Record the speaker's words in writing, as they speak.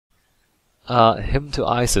Hymn to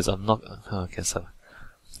Isis. I'm not. Okay, so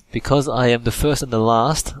because I am the first and the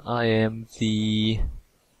last, I am the.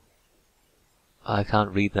 I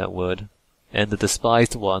can't read that word. And the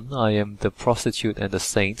despised one. I am the prostitute and the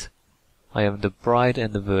saint. I am the bride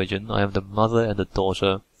and the virgin. I am the mother and the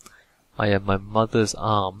daughter. I am my mother's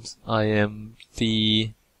arms. I am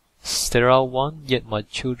the sterile one, yet my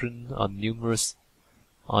children are numerous.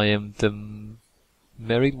 I am the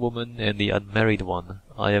married woman and the unmarried one.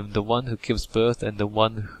 I am the one who gives birth and the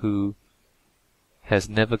one who has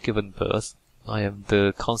never given birth. I am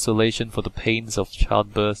the consolation for the pains of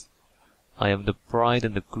childbirth. I am the bride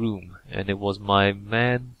and the groom, and it was my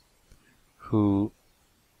man who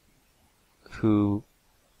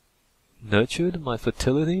nurtured my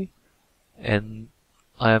fertility, and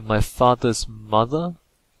I am my father's mother.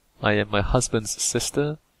 I am my husband's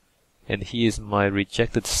sister, and he is my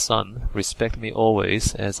rejected son. Respect me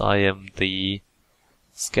always, as I am the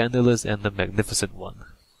scandalous and the magnificent one.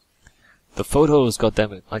 The photos,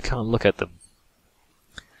 goddammit, I can't look at them.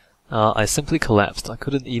 I simply collapsed. I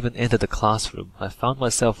couldn't even enter the classroom. I found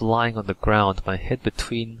myself lying on the ground, my head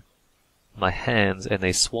between my hands, and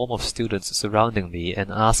a swarm of students surrounding me and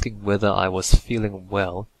asking whether I was feeling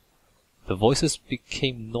well. The voices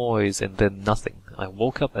became noise and then nothing. I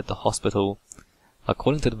woke up at the hospital.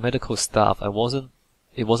 According to the medical staff, it wasn't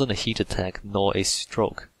a heat attack, nor a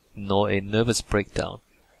stroke, nor a nervous breakdown.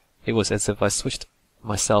 It was as if I switched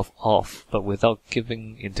myself off, but without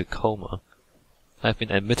giving into coma. I've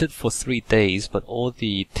been admitted for 3 days, but all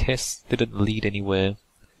the tests didn't lead anywhere.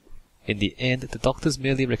 In the end, the doctors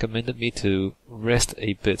merely recommended me to rest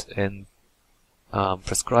a bit and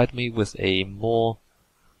prescribed me with a more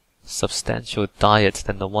substantial diet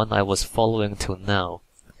than the one I was following till now.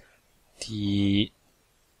 The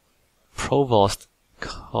provost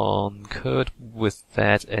concurred with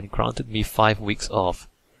that and granted me 5 weeks off,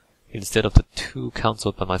 instead of the 2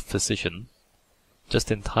 counseled by my physician. Just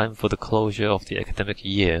in time for the closure of the academic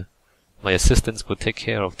year, my assistants would take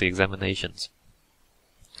care of the examinations.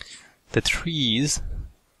 The trees,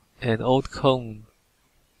 an old crone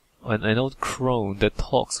that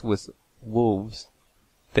talks with wolves,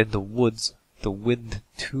 then the woods, the wind,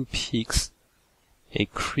 2 peaks, a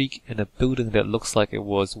creek, and a building that looks like it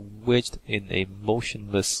was wedged in a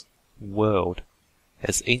motionless world,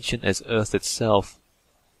 as ancient as Earth itself.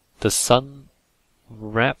 The sun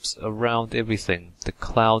wraps around everything. The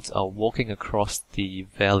clouds are walking across the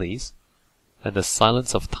valleys, and the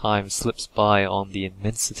silence of time slips by on the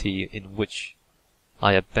immensity in which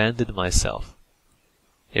I abandoned myself.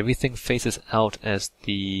 Everything faces out as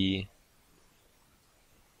the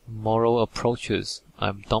morrow approaches. I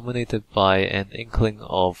am dominated by an inkling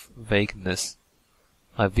of vagueness.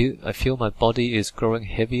 I feel my body is growing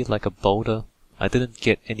heavy like a boulder. I didn't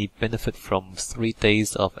get any benefit from 3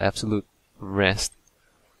 days of absolute rest,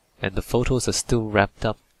 and the photos are still wrapped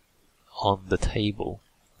up on the table.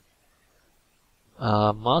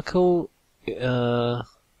 Marco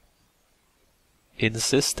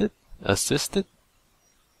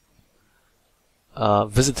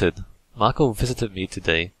visited. Marco visited me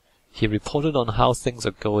today. He reported on how things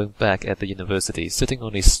are going back at the university, sitting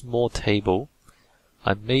on a small table.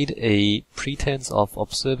 I made a pretense of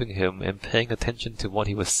observing him and paying attention to what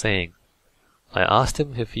he was saying. I asked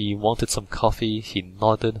him if he wanted some coffee. He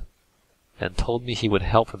nodded and told me he would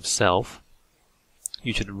help himself.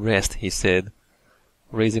 "You should rest," he said,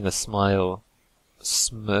 raising a smile,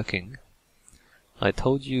 smirking. "I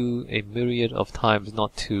told you a myriad of times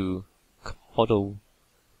not to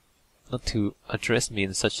address me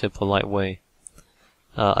in such a polite way."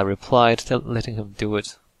 I replied, letting him do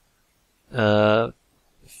it. A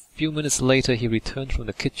few minutes later he returned from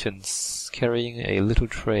the kitchen, carrying a little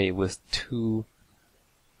tray with 2...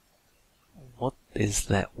 What is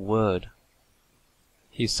that word?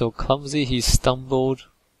 He's so clumsy he stumbled,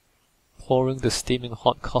 pouring the steaming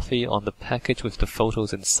hot coffee on the package with the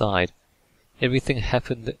photos inside. Everything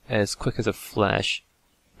happened as quick as a flash.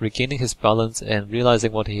 Regaining his balance and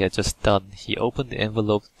realizing what he had just done, he opened the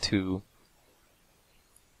envelope in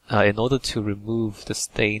order to remove the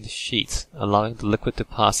stained sheets, allowing the liquid to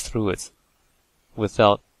pass through it.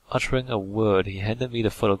 Without uttering a word, he handed me the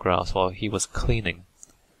photographs while he was cleaning.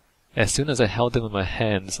 As soon as I held them in my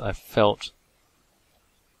hands, I felt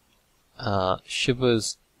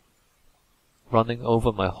shivers running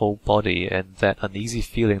over my whole body, and that uneasy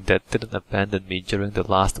feeling that didn't abandon me during the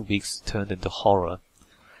last weeks turned into horror.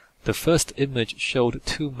 The first image showed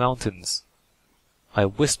 2 mountains. I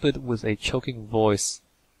whispered with a choking voice,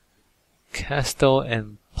 "Castor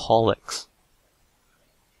and Pollux."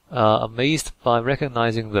 Amazed by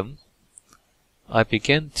recognizing them, I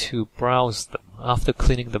began to browse them. After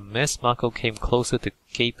cleaning the mess, Marco came closer to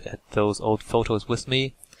gape at those old photos with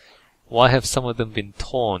me. Why have some of them been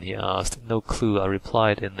torn, he asked. No clue, I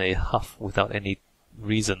replied in a huff without any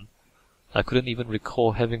reason. I couldn't even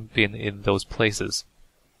recall having been in those places.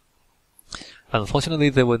 Unfortunately,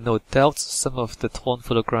 there were no doubts. Some of the torn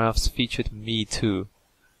photographs featured me too.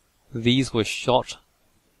 These were shot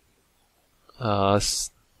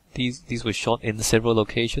these were shot in several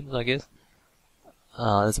locations, I guess.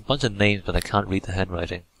 There's a bunch of names, but I can't read the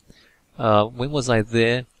handwriting. When was I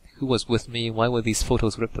there? Who was with me? Why were these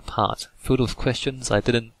photos ripped apart? Filled with questions, I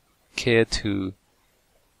didn't care to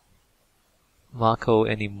Marco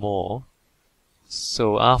anymore.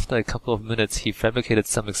 So after a couple of minutes, he fabricated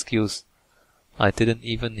some excuse I didn't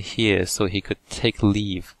even hear so he could take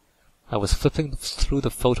leave. I was flipping through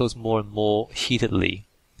the photos more and more heatedly,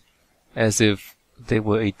 as if they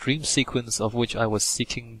were a dream sequence of which I was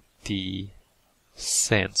seeking the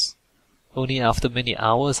sense. Only after many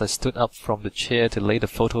hours I stood up from the chair to lay the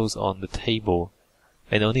photos on the table,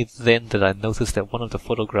 and only then did I notice that one of the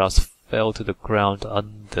photographs fell to the ground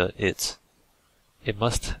under it. It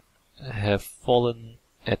must have fallen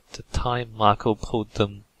at the time Marco pulled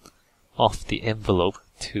them off the envelope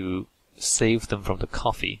to save them from the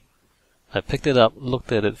coffee. I picked it up,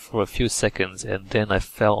 looked at it for a few seconds, and then I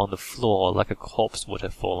fell on the floor like a corpse would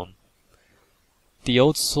have fallen. The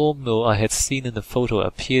old sawmill I had seen in the photo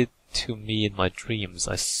appeared to me in my dreams.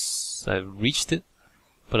 I reached it,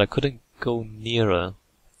 but I couldn't go nearer.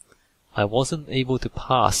 I wasn't able to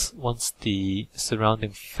pass over the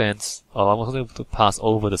surrounding fence,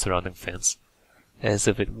 as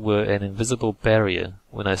if it were an invisible barrier.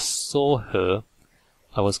 When I saw her,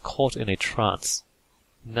 I was caught in a trance.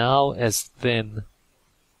 Now as then,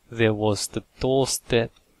 there was the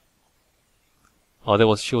doorstep.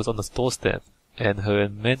 She was on the doorstep, and her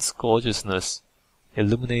immense gorgeousness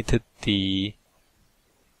illuminated the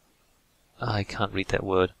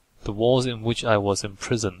walls in which I was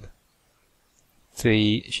imprisoned.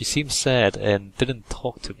 She seemed sad and didn't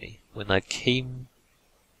talk to me. When I came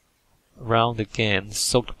round again,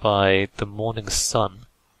 soaked by the morning sun,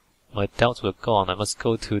 my doubts were gone. I must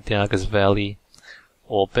go to Diagas Valley,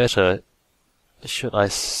 or better, should I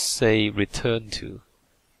say, return to.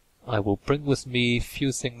 I will bring with me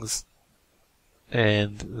few things,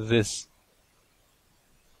 and this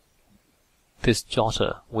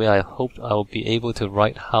jotter, where I hoped I will be able to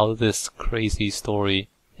write how this crazy story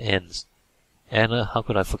ends. Anna, how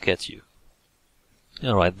could I forget you?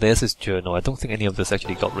 Alright, there's his journal. I don't think any of this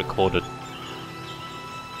actually got recorded.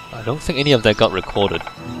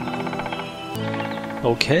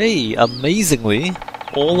 Okay, amazingly,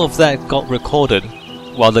 all of that got recorded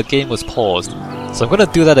while the game was paused. So I'm gonna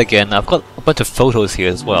do that again. I've got a bunch of photos here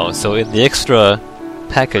as well. So in the extra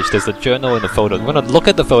package, there's the journal and the photos. I'm gonna look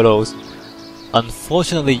at the photos.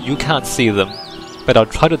 Unfortunately, you can't see them, but I'll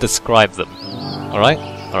try to describe them. Alright?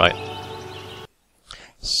 Alright.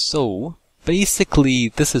 So, basically,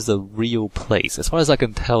 this is a real place. As far as I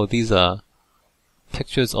can tell, these are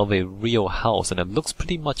pictures of a real house, and it looks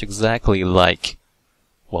pretty much exactly like...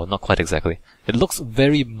 Well, not quite exactly. It looks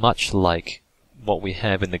very much like what we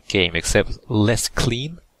have in the game, except less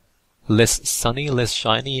clean, less sunny, less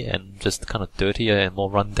shiny, and just kind of dirtier and more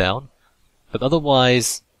run down. But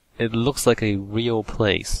otherwise, it looks like a real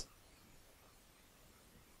place.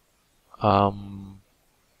 And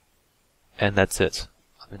that's it.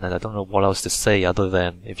 I mean, I don't know what else to say other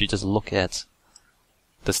than if you just look at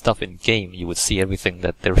the stuff in game, you would see everything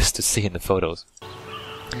that there is to see in the photos.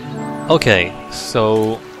 Okay,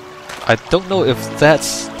 so I don't know if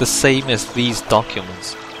that's the same as these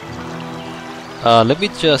documents. Let me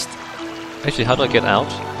just... Actually, how do I get out?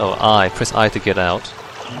 Oh, I. Press I to get out.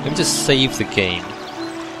 Let me just save the game.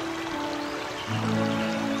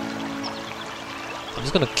 I'm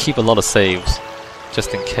just gonna keep a lot of saves,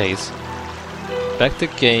 just in case. Back to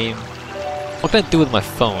game. What can I do with my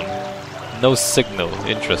phone? No signal.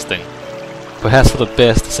 Interesting. Perhaps for the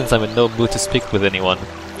best, since I'm in no mood to speak with anyone.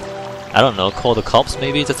 I don't know, call the cops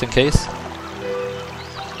maybe, just in case?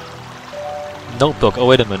 Notebook. Oh,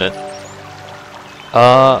 wait a minute.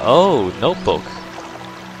 Oh, notebook.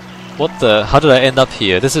 What the... How did I end up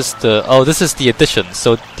here? This is the... Oh, this is the addition,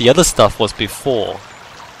 so the other stuff was before.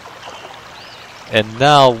 And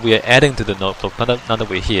now we're adding to the notebook, now that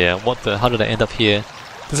we're here. What the... How did I end up here?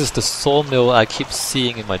 This is the sawmill I keep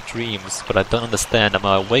seeing in my dreams, but I don't understand. Am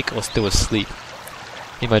I awake or still asleep?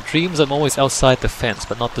 In my dreams, I'm always outside the fence,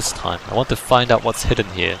 but not this time. I want to find out what's hidden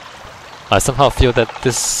here. I somehow feel that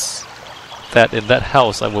in that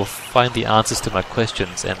house I will find the answers to my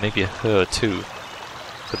questions, and maybe her too.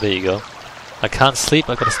 So there you go. I can't sleep,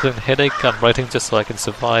 I've got a splitting headache, I'm writing just so I can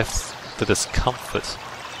survive the discomfort.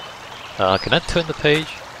 Can I turn the page?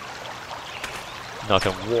 No, I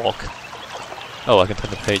can walk. Oh, I can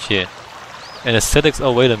turn the page here. And aesthetics,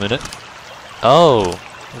 oh wait a minute. Oh,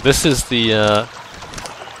 this is the,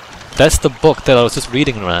 that's the book that I was just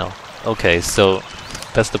reading now. Okay, so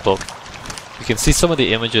that's the book. You can see some of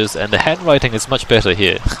the images, and the handwriting is much better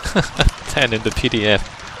here than in the PDF.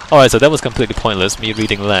 Alright, so that was completely pointless, me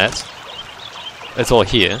reading that. It's all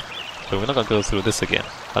here, but we're not gonna go through this again.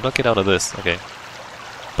 How do I get out of this? Okay.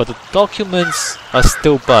 But the documents are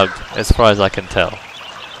still bugged, as far as I can tell.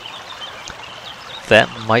 That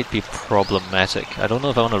might be problematic. I don't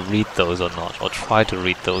know if I want to read those or not, or try to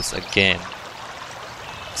read those again.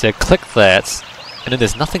 So I click that, and then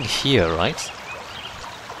there's nothing here, right?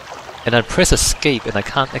 And I press escape, and I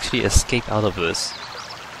can't actually escape out of this.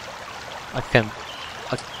 I can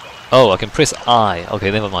press I. Okay,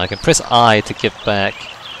 never mind. I can press I to get back.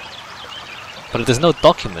 But if there's no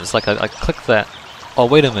documents, like I click that. Oh,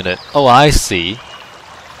 wait a minute. Oh, I see.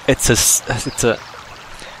 It's a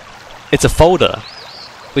folder.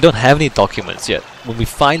 We don't have any documents yet. When we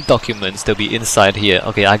find documents, they'll be inside here.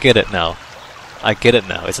 Okay, I get it now. I get it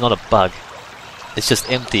now. It's not a bug. It's just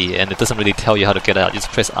empty, and it doesn't really tell you how to get out. You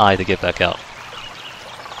just press I to get back out.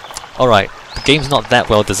 Alright, the game's not that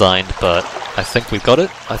well designed, but I think we've got it.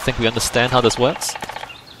 I think we understand how this works.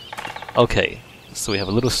 Okay, so we have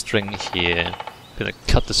a little string here. I'm gonna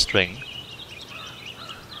cut the string.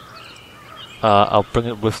 I'll bring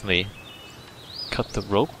it with me. Cut the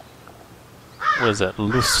rope. What is that? A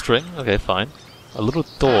little string? Okay, fine. A little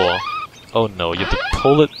door. Oh no, you have to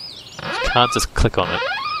pull it. You can't just click on it.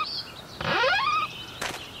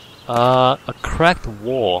 A cracked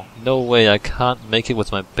wall. No way, I can't make it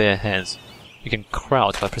with my bare hands. You can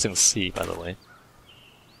crouch by pressing C, by the way.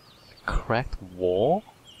 Cracked wall?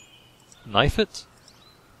 Knife it?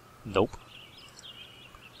 Nope.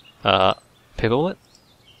 Pivot it?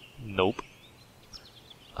 Nope.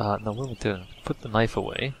 No, what am I doing? Put the knife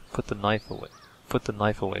away. Put the knife away. Put the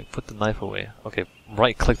knife away. Put the knife away. Okay,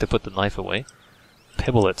 right click to put the knife away.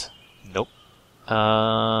 Pebble it. Nope.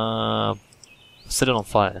 Set it on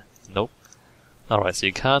fire. Nope. Alright, so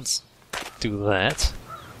you can't do that.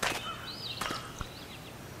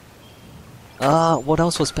 What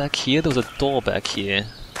else was back here? There was a door back here.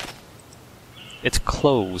 It's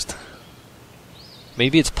closed.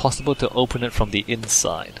 Maybe it's possible to open it from the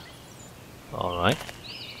inside. Alright.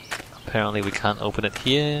 Apparently we can't open it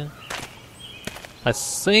here. I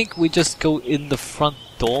think we just go in the front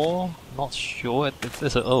door. Not sure.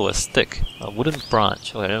 There's a stick. A wooden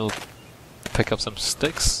branch. Okay, I'll pick up some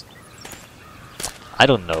sticks. I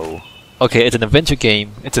don't know. Okay, it's an adventure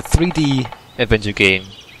game. It's a 3D adventure game.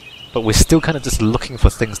 But we're still kind of just looking for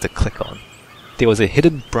things to click on. There was a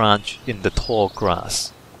hidden branch in the tall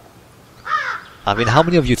grass. I mean, how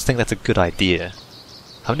many of you think that's a good idea?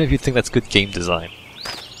 How many of you think that's good game design?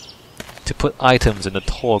 To put items in the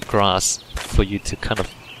tall grass for you to kind of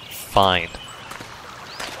find.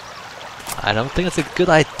 I don't think it's a good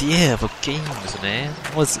idea for games, man.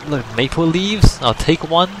 What's it, like maple leaves? I'll take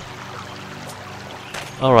one.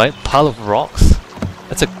 Alright, pile of rocks.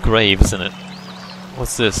 That's a grave, isn't it?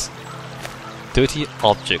 What's this? Dirty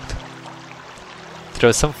object. There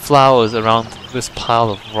are some flowers around this pile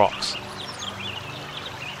of rocks.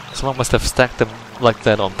 Someone must have stacked them like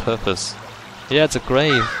that on purpose. Yeah, it's a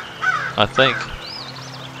grave, I think.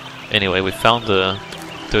 Anyway, we found the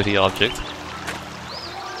dirty object.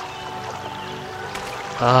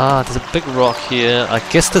 There's a big rock here. I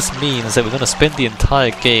guess this means that we're gonna spend the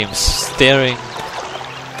entire game staring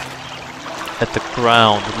at the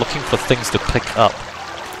ground, looking for things to pick up.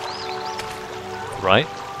 Right?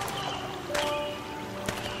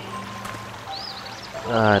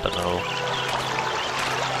 I don't know.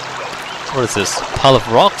 What is this? Pile of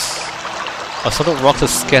rocks? A sort of rocks are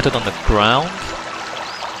scattered on the ground.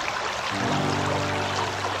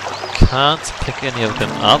 Can't pick any of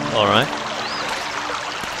them up, alright.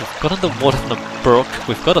 We've got in the water from the brook,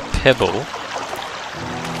 we've got a pebble.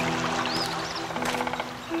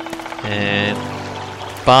 And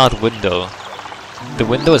barred window. The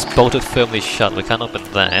window is bolted firmly shut, we can't open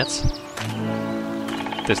that.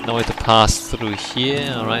 There's no way to pass through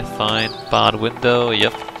here, alright, fine. Barred window,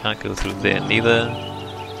 yep, can't go through there neither.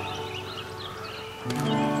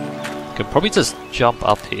 Can probably just jump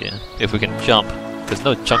up here, if we can jump. There's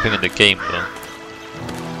no jumping in the game though.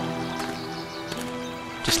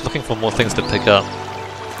 Just looking for more things to pick up.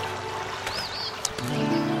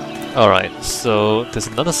 Alright, so there's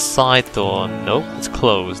another side door. Nope, it's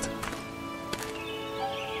closed.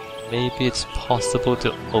 Maybe it's possible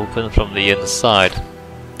to open from the inside.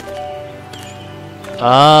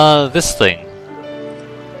 This thing.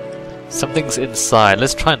 Something's inside.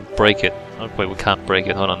 Let's try and break it. Oh wait, we can't break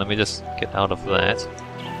it. Hold on, let me just get out of that.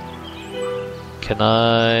 Can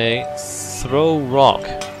I throw rock?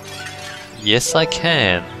 Yes, I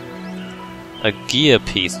can. A gear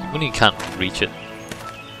piece. You really can't reach it.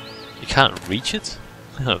 You can't reach it?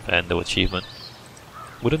 Vandal achievement.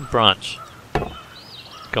 Wooden branch.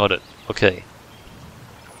 Got it. Okay.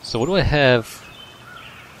 So what do I have?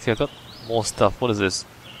 See, I've got more stuff. What is this?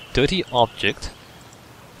 Dirty object.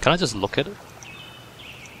 Can I just look at it?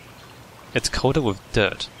 It's coated with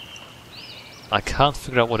dirt. I can't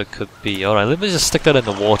figure out what it could be. Alright, let me just stick that in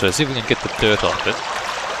the water, see if we can get the dirt off it.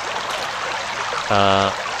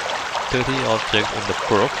 Dirty object in the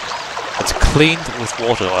brook. It's cleaned with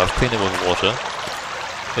water. I've cleaned it with water.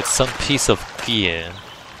 It's some piece of gear.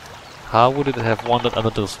 How would it have wandered under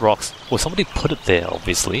those rocks? Well, somebody put it there,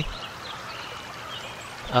 obviously.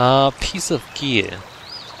 Piece of gear.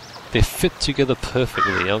 They fit together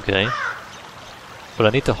perfectly, okay. But I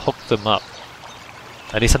need to hook them up.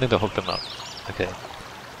 I need something to hook them up. Okay.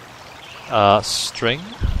 String?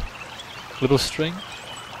 Little string?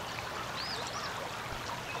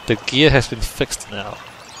 The gear has been fixed now.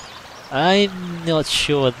 I'm not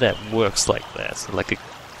sure that works like that. Like a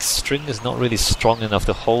string is not really strong enough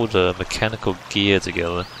to hold a mechanical gear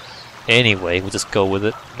together. Anyway, we'll just go with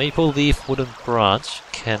it. Maple leaf, wooden branch,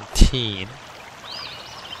 canteen.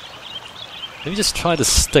 Let me just try the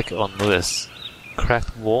stick on this.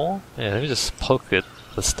 Cracked wall? Yeah, let me just poke it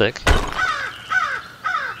with the stick.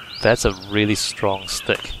 That's a really strong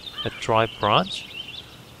stick. A dry branch?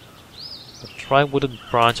 A dry wooden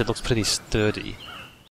branch, it looks pretty sturdy.